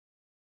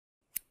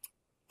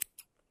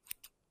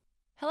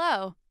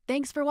Hello,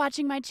 thanks for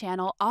watching my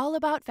channel all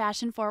about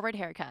fashion-forward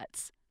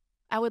haircuts.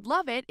 I would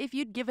love it if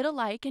you'd give it a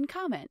like and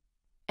comment.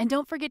 And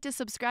don't forget to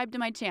subscribe to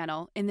my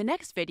channel. In the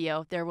next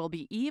video, there will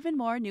be even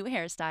more new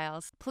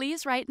hairstyles.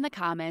 Please write in the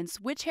comments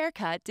which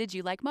haircut did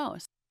you like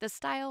most. The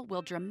style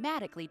will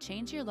dramatically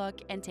change your look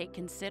and take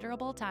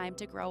considerable time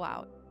to grow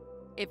out.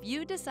 If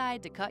you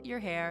decide to cut your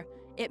hair,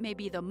 it may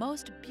be the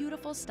most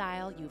beautiful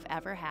style you've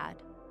ever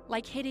had.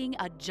 Like hitting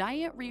a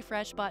giant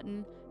refresh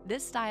button,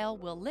 this style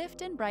will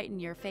lift and brighten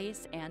your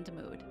face and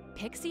mood.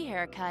 Pixie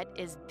haircut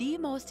is the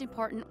most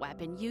important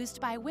weapon used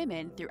by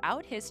women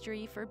throughout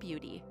history for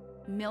beauty.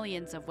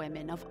 Millions of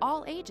women of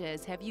all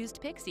ages have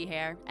used pixie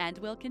hair and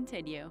will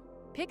continue.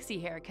 Pixie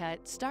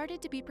haircut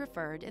started to be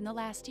preferred in the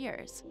last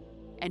years.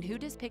 And who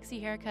does pixie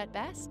haircut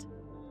best?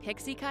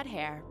 Pixie cut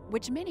hair,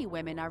 which many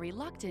women are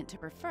reluctant to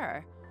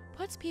prefer,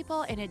 puts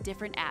people in a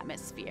different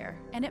atmosphere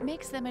and it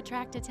makes them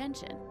attract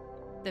attention.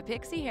 The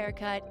pixie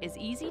haircut is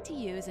easy to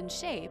use and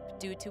shape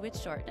due to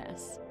its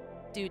shortness.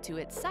 Due to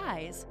its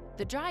size,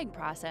 the drying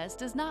process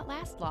does not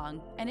last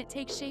long and it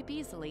takes shape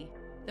easily.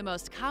 The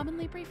most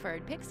commonly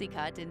preferred pixie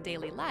cut in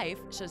daily life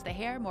shows the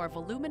hair more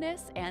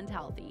voluminous and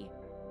healthy.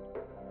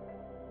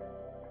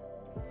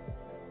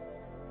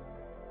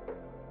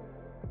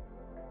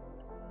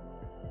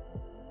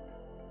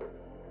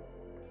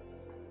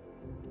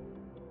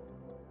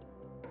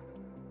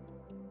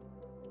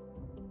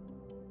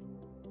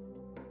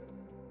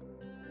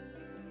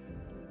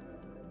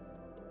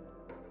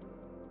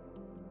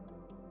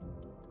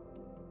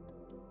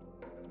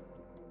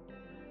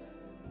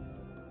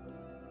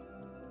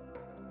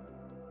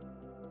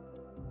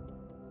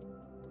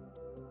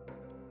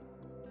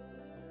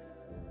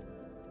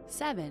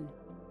 Seven.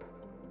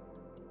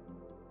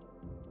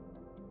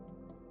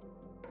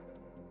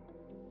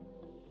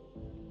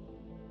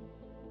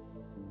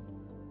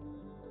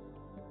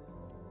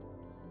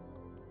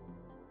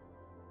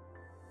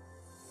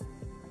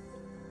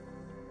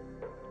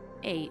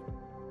 8.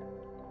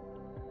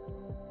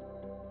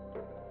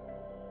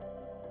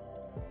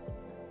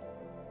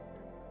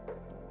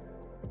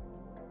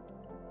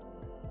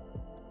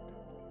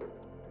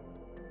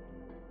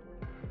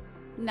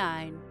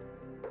 9.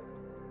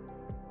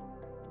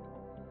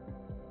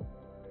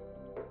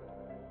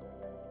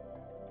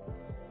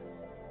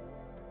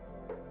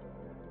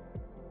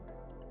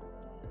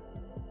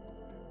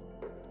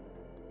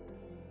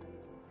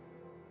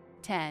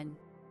 10.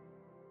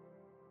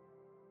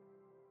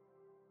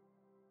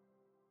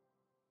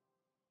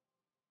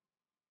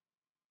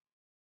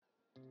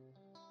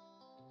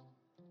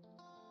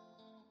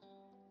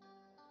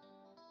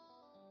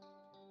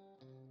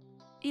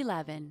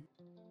 11.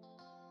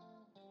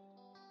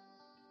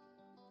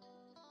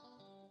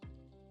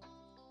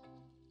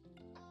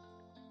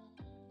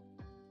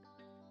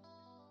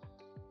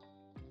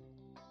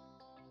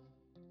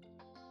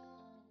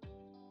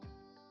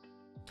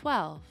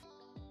 12.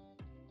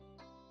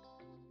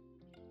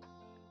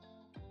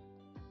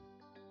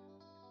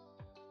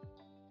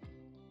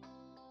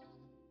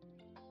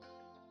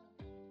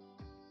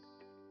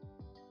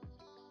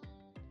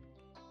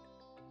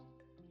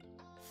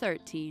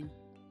 13.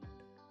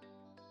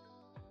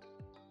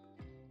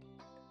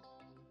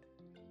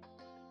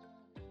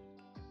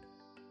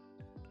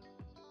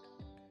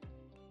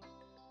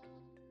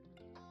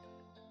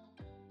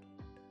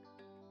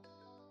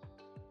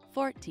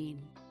 14.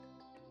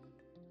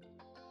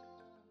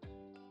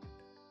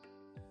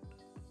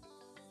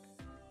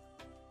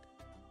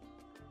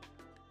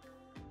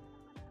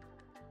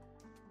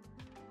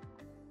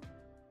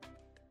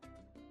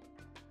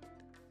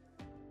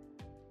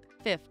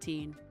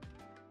 15.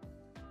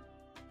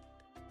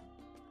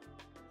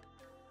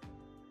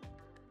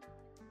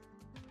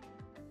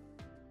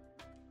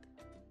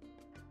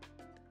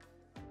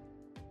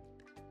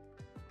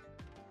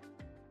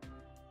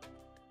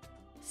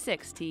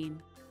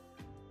 16.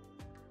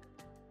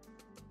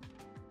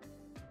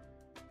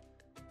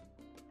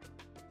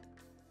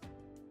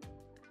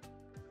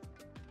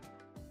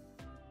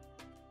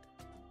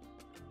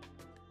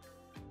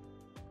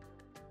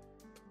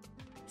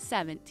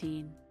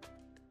 17.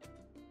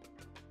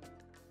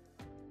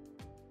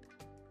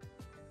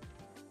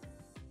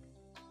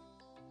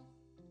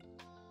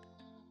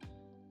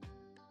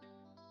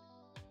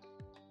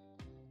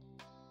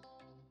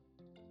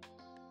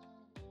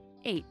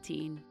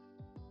 18.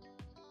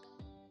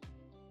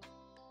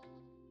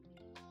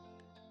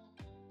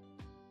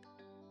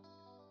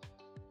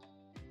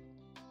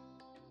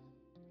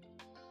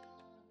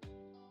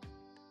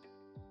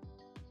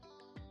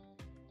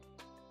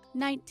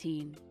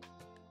 19.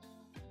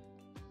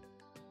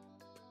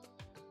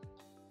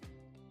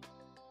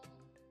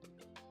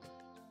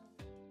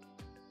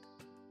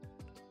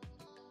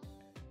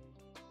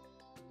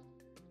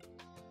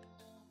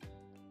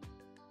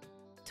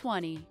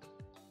 20.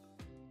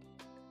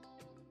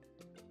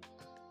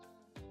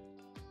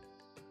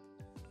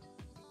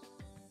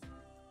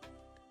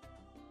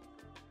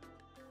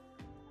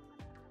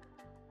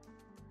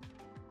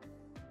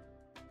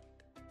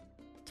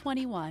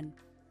 21.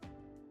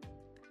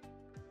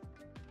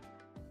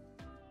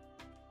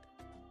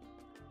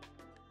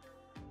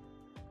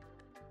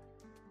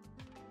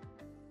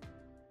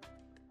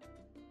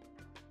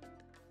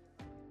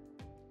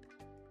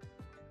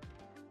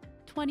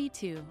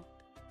 22,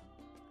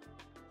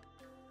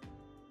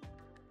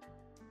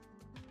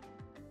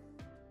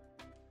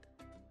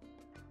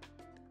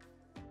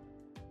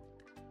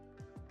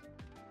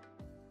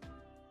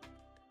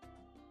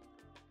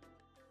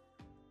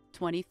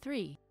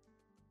 23,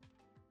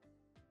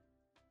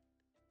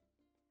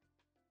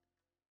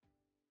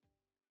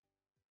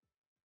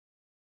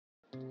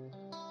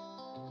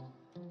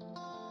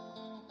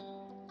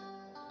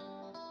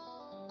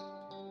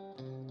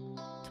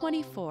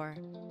 24,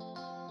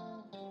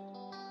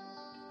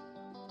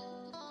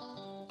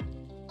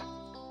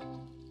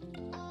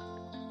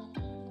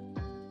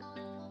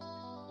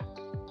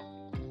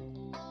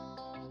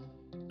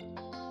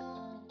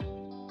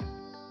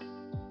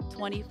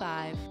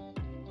 25,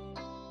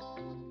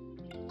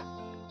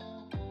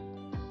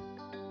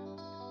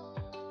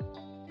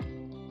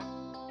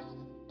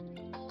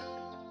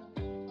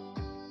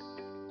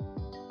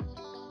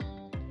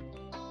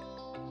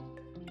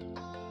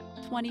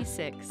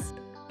 26,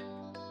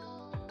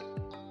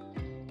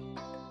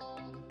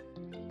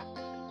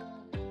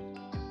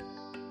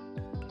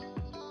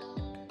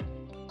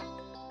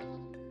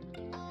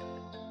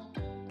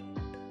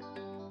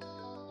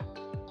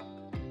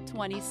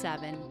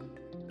 27,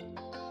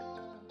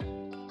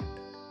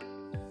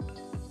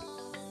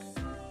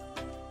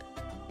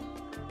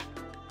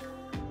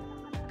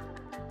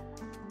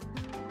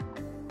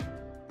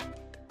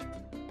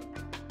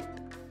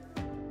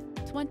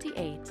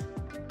 28,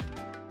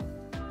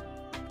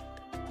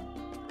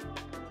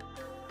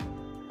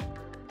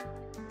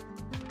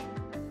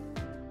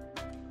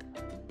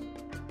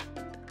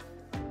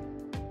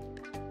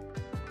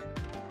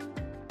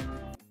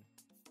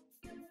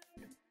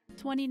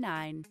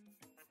 29,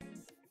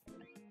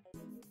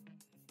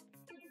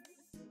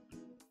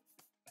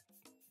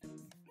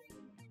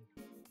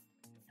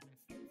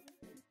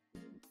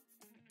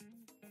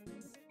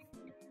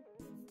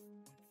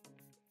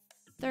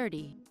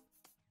 30,